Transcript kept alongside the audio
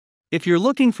If you're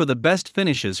looking for the best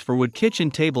finishes for wood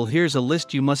kitchen table, here's a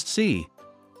list you must see.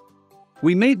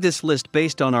 We made this list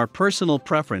based on our personal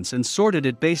preference and sorted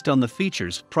it based on the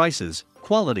features, prices,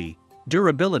 quality,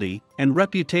 durability, and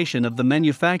reputation of the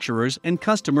manufacturers and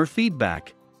customer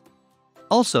feedback.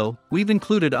 Also, we've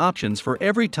included options for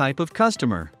every type of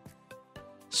customer.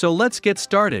 So let's get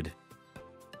started.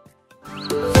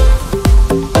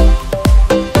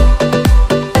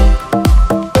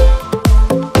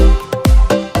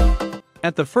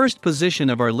 At the first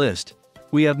position of our list,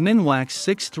 we have Minwax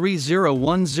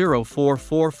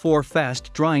 630104444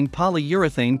 Fast Drying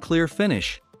Polyurethane Clear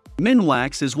Finish.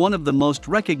 Minwax is one of the most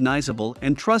recognizable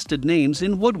and trusted names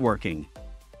in woodworking.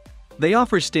 They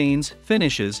offer stains,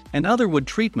 finishes, and other wood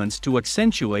treatments to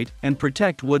accentuate and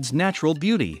protect wood's natural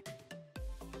beauty.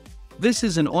 This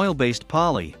is an oil-based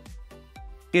poly.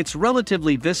 It's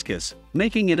relatively viscous,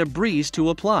 making it a breeze to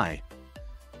apply.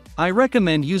 I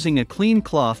recommend using a clean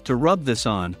cloth to rub this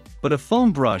on, but a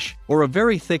foam brush or a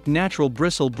very thick natural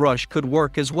bristle brush could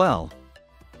work as well.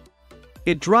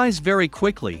 It dries very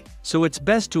quickly, so it's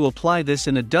best to apply this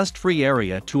in a dust-free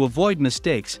area to avoid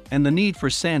mistakes and the need for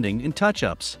sanding and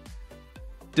touch-ups.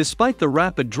 Despite the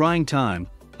rapid drying time,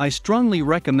 I strongly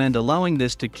recommend allowing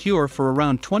this to cure for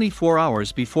around 24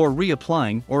 hours before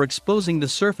reapplying or exposing the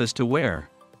surface to wear.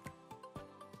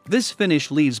 This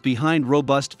finish leaves behind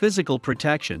robust physical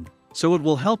protection, so it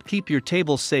will help keep your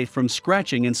table safe from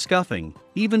scratching and scuffing,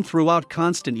 even throughout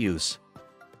constant use.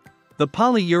 The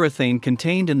polyurethane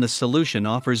contained in the solution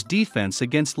offers defense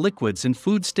against liquids and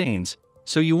food stains,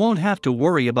 so you won't have to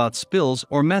worry about spills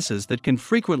or messes that can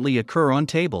frequently occur on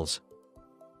tables.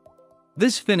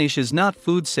 This finish is not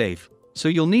food safe, so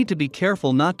you'll need to be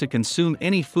careful not to consume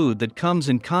any food that comes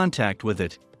in contact with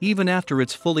it, even after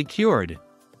it's fully cured.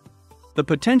 The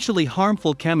potentially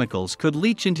harmful chemicals could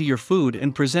leach into your food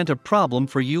and present a problem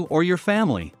for you or your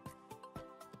family.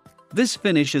 This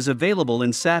finish is available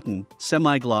in satin,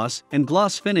 semi-gloss, and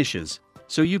gloss finishes,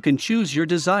 so you can choose your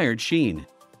desired sheen.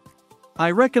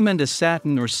 I recommend a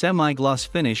satin or semi-gloss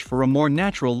finish for a more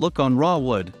natural look on raw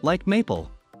wood, like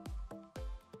maple.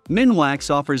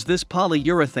 Minwax offers this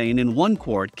polyurethane in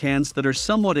 1-quart cans that are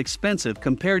somewhat expensive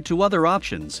compared to other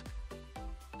options.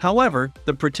 However,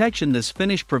 the protection this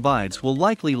finish provides will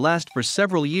likely last for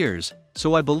several years,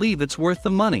 so I believe it's worth the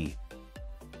money.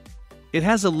 It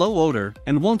has a low odor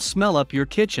and won't smell up your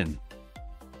kitchen.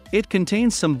 It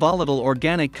contains some volatile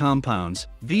organic compounds,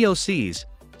 VOCs,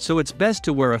 so it's best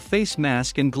to wear a face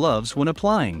mask and gloves when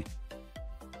applying.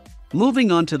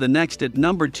 Moving on to the next at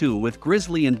number 2 with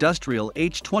Grizzly Industrial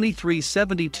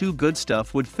H2372 Good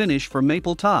Stuff Wood Finish for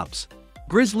Maple Tops.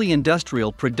 Grizzly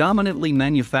Industrial predominantly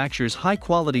manufactures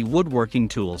high-quality woodworking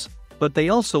tools, but they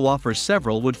also offer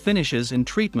several wood finishes and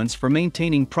treatments for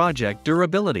maintaining project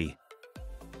durability.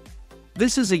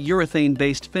 This is a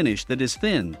urethane-based finish that is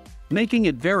thin, making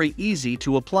it very easy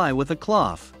to apply with a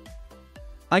cloth.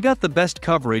 I got the best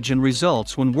coverage and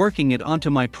results when working it onto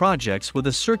my projects with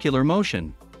a circular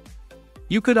motion.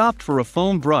 You could opt for a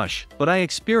foam brush, but I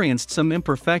experienced some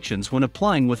imperfections when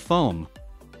applying with foam.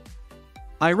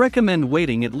 I recommend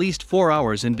waiting at least 4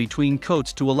 hours in between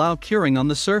coats to allow curing on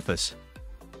the surface.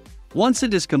 Once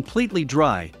it is completely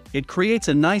dry, it creates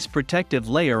a nice protective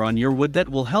layer on your wood that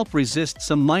will help resist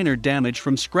some minor damage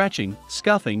from scratching,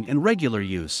 scuffing, and regular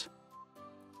use.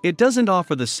 It doesn't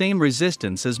offer the same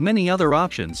resistance as many other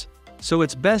options, so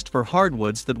it's best for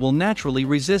hardwoods that will naturally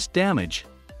resist damage.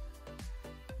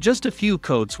 Just a few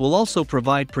coats will also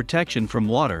provide protection from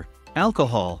water,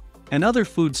 alcohol, and other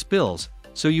food spills,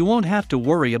 so you won't have to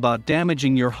worry about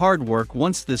damaging your hard work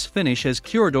once this finish has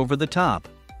cured over the top.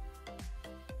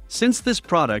 Since this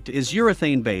product is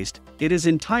urethane-based, it is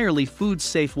entirely food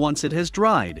safe once it has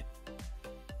dried.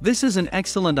 This is an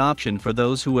excellent option for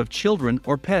those who have children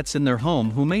or pets in their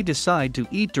home who may decide to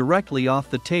eat directly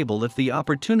off the table if the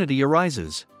opportunity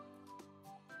arises.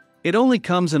 It only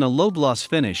comes in a low-gloss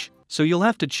finish, so you'll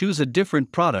have to choose a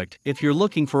different product if you're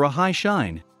looking for a high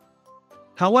shine.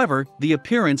 However, the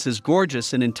appearance is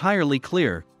gorgeous and entirely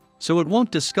clear, so it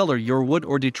won't discolor your wood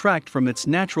or detract from its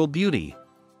natural beauty.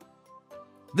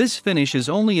 This finish is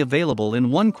only available in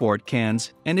 1-quart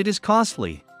cans, and it is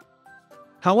costly.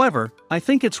 However, I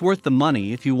think it's worth the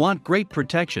money if you want great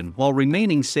protection while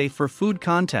remaining safe for food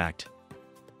contact.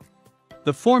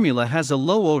 The formula has a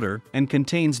low odor and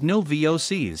contains no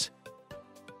VOCs.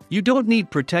 You don't need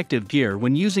protective gear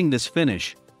when using this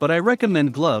finish, but I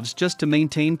recommend gloves just to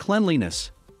maintain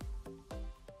cleanliness.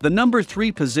 The number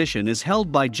 3 position is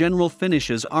held by General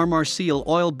Finishes Armor Seal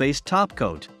Oil-Based Top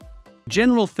Coat.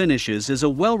 General Finishes is a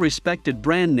well-respected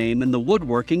brand name in the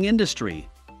woodworking industry.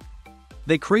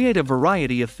 They create a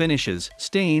variety of finishes,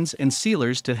 stains, and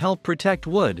sealers to help protect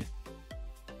wood.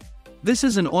 This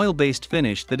is an oil-based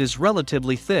finish that is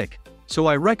relatively thick, so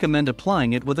I recommend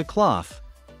applying it with a cloth.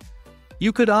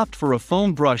 You could opt for a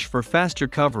foam brush for faster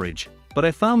coverage, but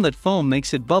I found that foam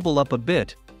makes it bubble up a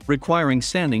bit, requiring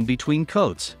sanding between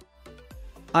coats.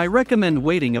 I recommend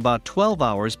waiting about 12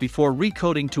 hours before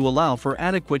recoating to allow for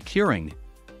adequate curing.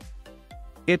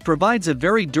 It provides a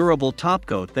very durable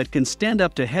topcoat that can stand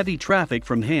up to heavy traffic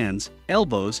from hands,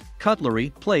 elbows,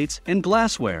 cutlery, plates, and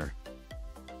glassware.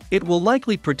 It will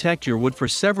likely protect your wood for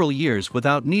several years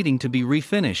without needing to be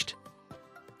refinished.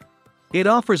 It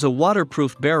offers a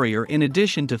waterproof barrier in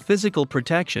addition to physical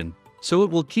protection, so it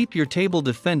will keep your table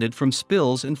defended from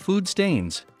spills and food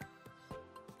stains.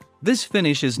 This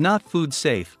finish is not food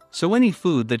safe, so any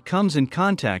food that comes in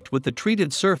contact with the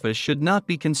treated surface should not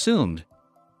be consumed.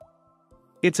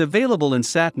 It's available in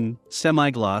satin,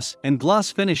 semi-gloss, and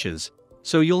gloss finishes,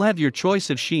 so you'll have your choice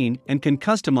of sheen and can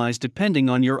customize depending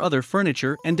on your other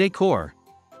furniture and decor.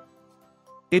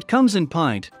 It comes in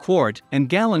pint, quart, and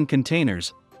gallon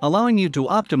containers, allowing you to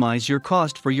optimize your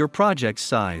cost for your project's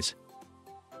size.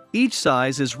 Each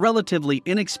size is relatively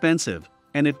inexpensive,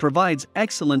 and it provides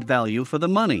excellent value for the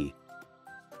money.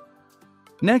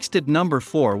 Next at number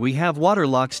 4 we have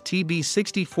Waterlox TB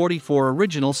 6044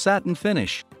 Original Satin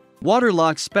Finish.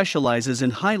 Waterlox specializes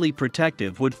in highly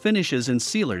protective wood finishes and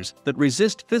sealers that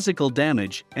resist physical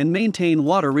damage and maintain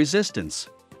water resistance.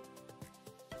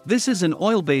 This is an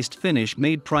oil-based finish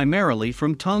made primarily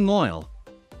from tung oil.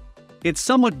 It's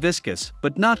somewhat viscous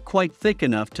but not quite thick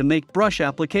enough to make brush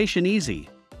application easy.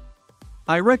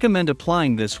 I recommend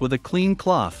applying this with a clean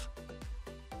cloth.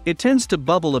 It tends to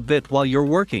bubble a bit while you're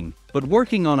working, but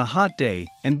working on a hot day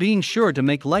and being sure to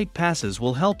make light passes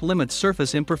will help limit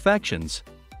surface imperfections.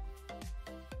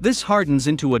 This hardens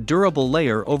into a durable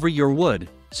layer over your wood,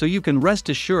 so you can rest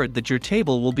assured that your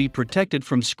table will be protected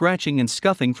from scratching and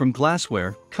scuffing from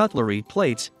glassware, cutlery,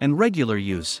 plates, and regular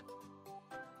use.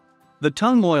 The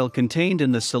tung oil contained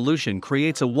in the solution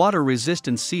creates a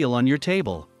water-resistant seal on your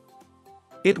table.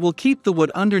 It will keep the wood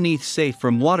underneath safe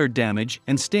from water damage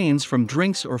and stains from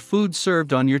drinks or food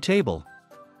served on your table.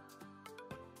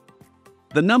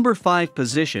 The number 5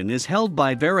 position is held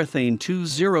by Varathane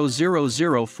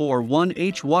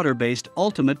 200041H water-based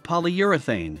ultimate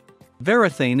polyurethane.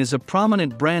 Varathane is a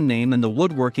prominent brand name in the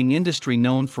woodworking industry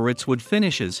known for its wood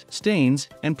finishes, stains,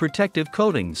 and protective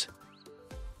coatings.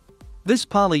 This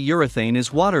polyurethane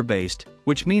is water-based,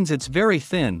 which means it's very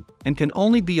thin and can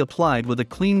only be applied with a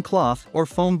clean cloth or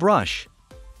foam brush.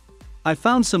 I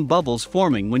found some bubbles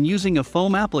forming when using a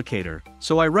foam applicator,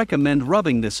 so I recommend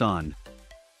rubbing this on.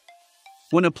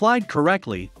 When applied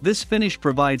correctly, this finish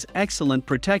provides excellent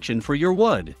protection for your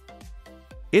wood.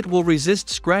 It will resist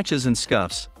scratches and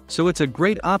scuffs, so it's a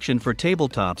great option for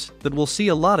tabletops that will see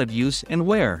a lot of use and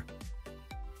wear.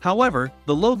 However,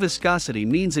 the low viscosity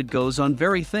means it goes on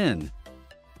very thin.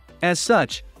 As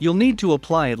such, you'll need to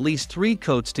apply at least 3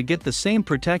 coats to get the same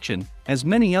protection as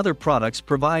many other products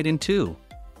provide in 2.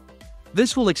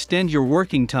 This will extend your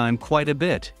working time quite a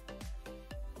bit.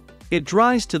 It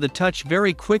dries to the touch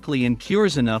very quickly and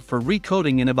cures enough for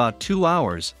recoating in about 2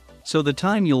 hours, so the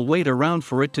time you'll wait around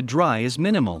for it to dry is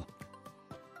minimal.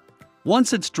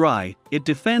 Once it's dry, it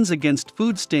defends against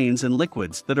food stains and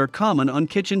liquids that are common on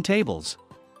kitchen tables.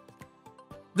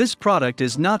 This product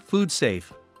is not food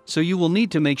safe, so you will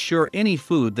need to make sure any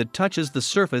food that touches the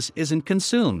surface isn't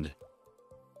consumed.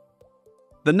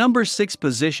 The number 6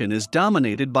 position is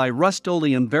dominated by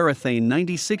Rust-Oleum Varathane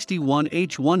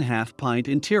 9061H 1/2 pint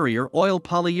interior oil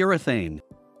polyurethane.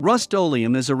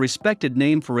 Rust-Oleum is a respected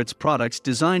name for its products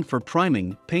designed for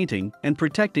priming, painting, and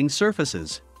protecting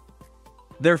surfaces.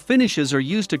 Their finishes are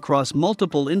used across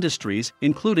multiple industries,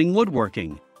 including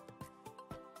woodworking.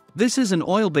 This is an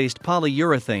oil-based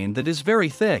polyurethane that is very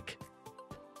thick.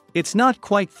 It's not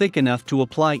quite thick enough to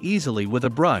apply easily with a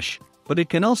brush, but it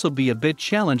can also be a bit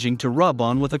challenging to rub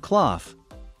on with a cloth.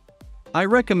 I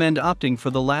recommend opting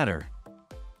for the latter.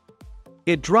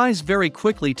 It dries very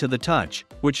quickly to the touch,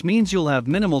 which means you'll have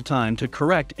minimal time to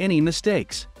correct any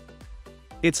mistakes.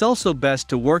 It's also best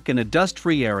to work in a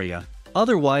dust-free area,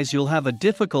 otherwise you'll have a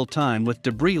difficult time with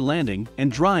debris landing and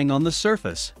drying on the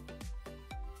surface.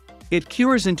 It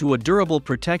cures into a durable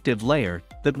protective layer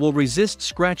that will resist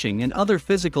scratching and other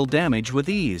physical damage with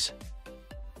ease.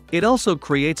 It also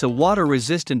creates a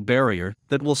water-resistant barrier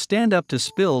that will stand up to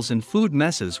spills and food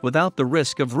messes without the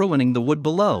risk of ruining the wood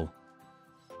below.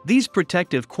 These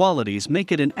protective qualities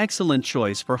make it an excellent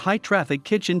choice for high-traffic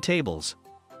kitchen tables.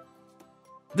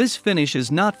 This finish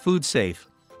is not food safe,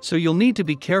 so you'll need to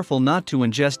be careful not to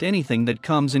ingest anything that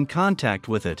comes in contact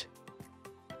with it.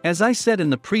 As I said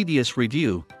in the previous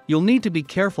review, you'll need to be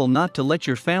careful not to let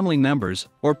your family members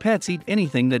or pets eat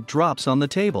anything that drops on the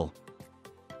table.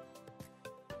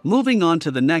 Moving on to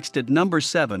the next at number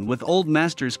 7 with Old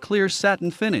Masters Clear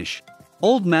Satin Finish.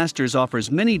 Old Masters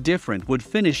offers many different wood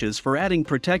finishes for adding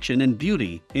protection and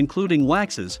beauty, including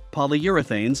waxes,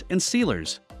 polyurethanes, and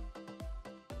sealers.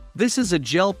 This is a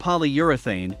gel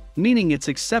polyurethane, meaning it's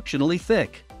exceptionally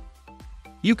thick.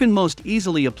 You can most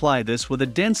easily apply this with a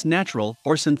dense natural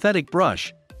or synthetic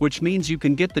brush, which means you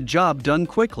can get the job done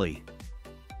quickly.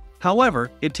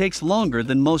 However, it takes longer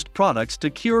than most products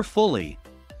to cure fully.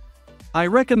 I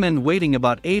recommend waiting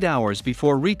about 8 hours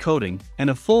before recoating and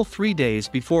a full 3 days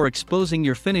before exposing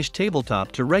your finished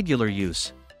tabletop to regular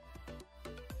use.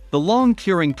 The long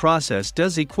curing process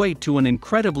does equate to an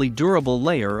incredibly durable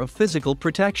layer of physical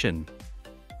protection.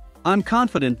 I'm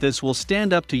confident this will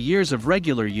stand up to years of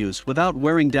regular use without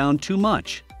wearing down too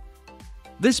much.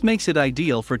 This makes it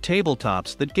ideal for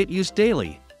tabletops that get used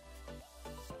daily.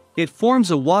 It forms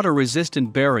a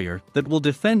water-resistant barrier that will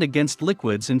defend against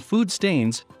liquids and food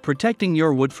stains, protecting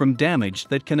your wood from damage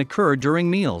that can occur during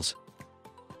meals.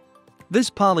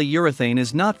 This polyurethane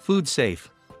is not food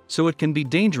safe, so it can be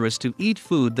dangerous to eat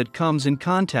food that comes in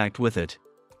contact with it.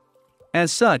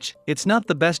 As such, it's not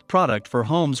the best product for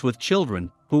homes with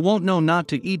children who won't know not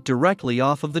to eat directly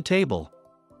off of the table.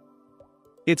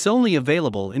 It's only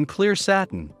available in clear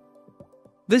satin.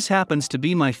 This happens to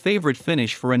be my favorite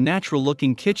finish for a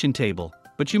natural-looking kitchen table,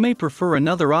 but you may prefer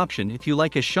another option if you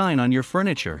like a shine on your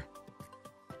furniture.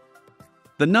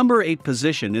 The number 8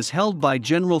 position is held by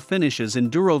General Finishe's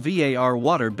Enduro VAR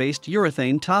water-based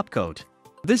urethane topcoat.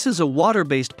 This is a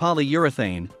water-based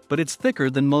polyurethane, but it's thicker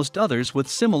than most others with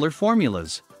similar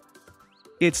formulas.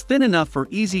 It's thin enough for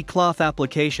easy cloth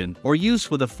application or use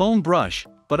with a foam brush,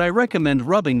 but I recommend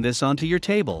rubbing this onto your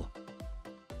table.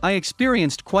 I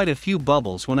experienced quite a few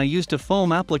bubbles when I used a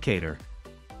foam applicator.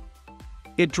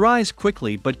 It dries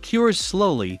quickly but cures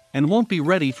slowly and won't be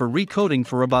ready for recoating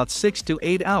for about 6 to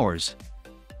 8 hours.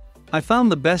 I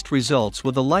found the best results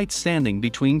with a light sanding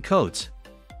between coats.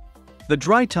 The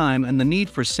dry time and the need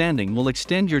for sanding will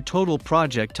extend your total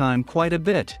project time quite a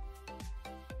bit.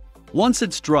 Once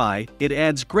it's dry, it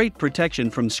adds great protection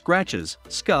from scratches,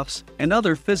 scuffs, and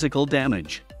other physical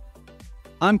damage.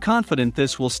 I'm confident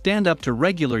this will stand up to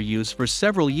regular use for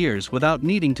several years without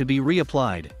needing to be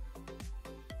reapplied.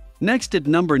 Next at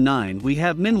number 9 we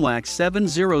have Minwax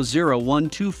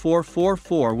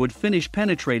 7001244 Wood Finish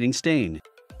Penetrating Stain.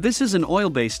 This is an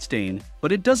oil-based stain,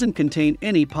 but it doesn't contain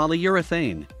any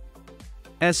polyurethane.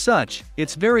 As such,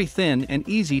 it's very thin and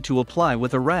easy to apply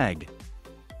with a rag.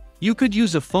 You could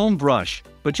use a foam brush,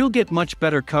 but you'll get much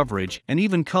better coverage and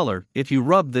even color if you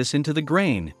rub this into the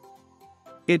grain.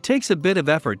 It takes a bit of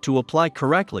effort to apply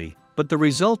correctly, but the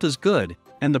result is good,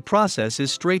 and the process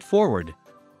is straightforward.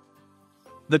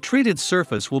 The treated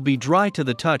surface will be dry to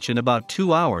the touch in about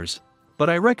 2 hours,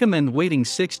 but I recommend waiting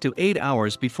 6 to 8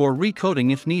 hours before recoating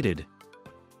if needed.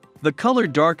 The color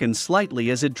darkens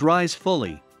slightly as it dries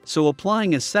fully, so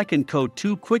applying a second coat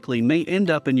too quickly may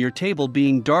end up in your table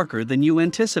being darker than you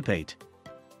anticipate.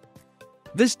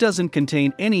 This doesn't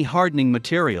contain any hardening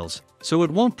materials, so it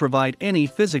won't provide any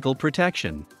physical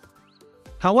protection.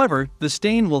 However, the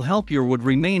stain will help your wood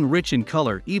remain rich in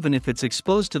color even if it's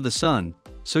exposed to the sun,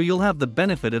 so you'll have the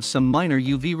benefit of some minor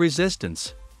UV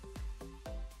resistance.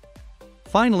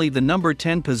 Finally, the number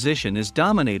 10 position is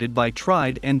dominated by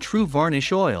Tried and True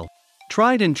Varnish Oil.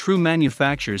 Tried and True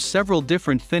manufactures several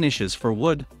different finishes for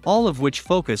wood, all of which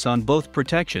focus on both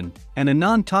protection and a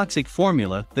non-toxic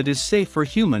formula that is safe for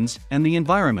humans and the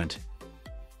environment.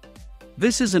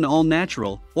 This is an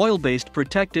all-natural, oil-based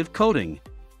protective coating.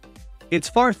 It's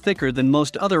far thicker than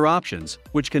most other options,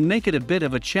 which can make it a bit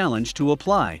of a challenge to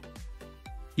apply.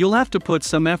 You'll have to put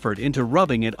some effort into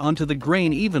rubbing it onto the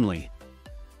grain evenly.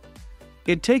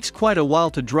 It takes quite a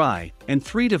while to dry, and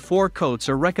 3 to 4 coats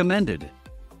are recommended.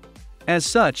 As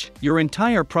such, your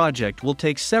entire project will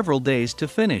take several days to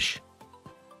finish.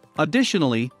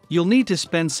 Additionally, you'll need to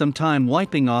spend some time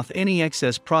wiping off any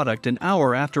excess product an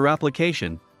hour after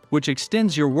application, which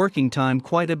extends your working time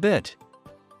quite a bit.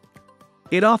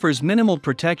 It offers minimal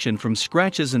protection from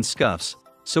scratches and scuffs,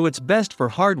 so it's best for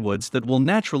hardwoods that will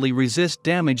naturally resist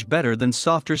damage better than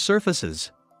softer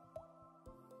surfaces.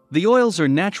 The oils are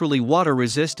naturally water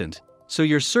resistant, so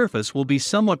your surface will be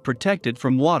somewhat protected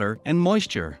from water and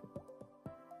moisture.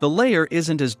 The layer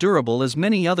isn't as durable as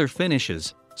many other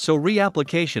finishes, so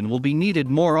reapplication will be needed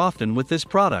more often with this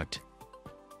product.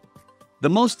 The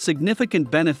most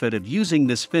significant benefit of using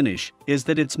this finish is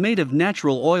that it's made of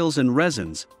natural oils and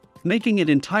resins, making it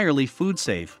entirely food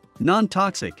safe,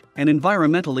 non-toxic, and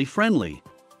environmentally friendly.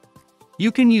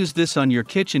 You can use this on your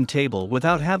kitchen table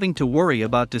without having to worry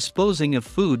about disposing of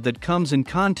food that comes in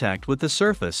contact with the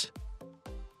surface.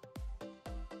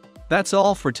 That's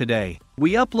all for today.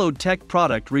 We upload tech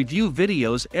product review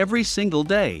videos every single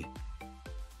day.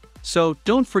 So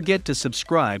don't forget to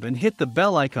subscribe and hit the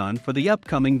bell icon for the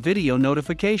upcoming video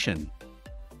notification.